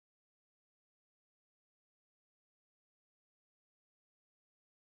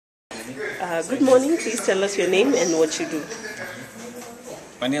Good morning. Please tell us your name and what you do.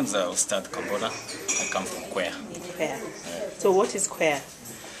 My name is Oscar Kambona. I come from Kwea. Kwea. So what is Kwea?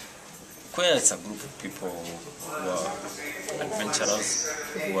 Kwea is a group of people who are adventurers,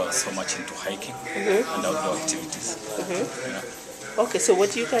 who are so much into hiking and outdoor activities. Yeah. Okay, so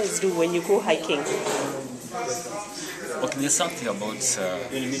what do you guys do when you go hiking? Okay, there's something about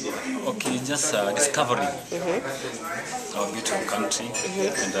discovering our beautiful country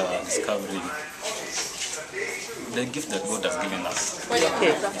and discovering the gift that God has given us.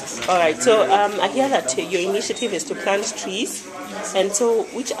 Okay, all right. So I hear that your initiative is to plant trees, and so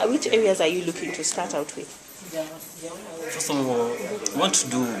which areas are you looking to start out with? First of all, we want to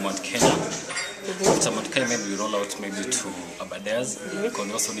do Mount Kenya. After Mount Kenya, maybe we roll out maybe to Abedares, because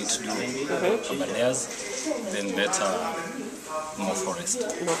we also need to do Abedares, then later more forest.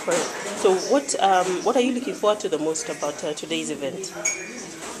 More forest. So what are you looking forward to the most about today's event?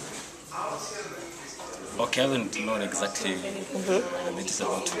 Okay, I haven't known exactly what it is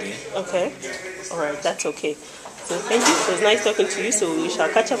about today. Okay, all right, that's okay. So thank you. It was nice talking to you. So we shall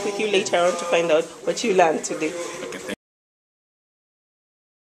catch up with you later on to find out what you learned today. Okay,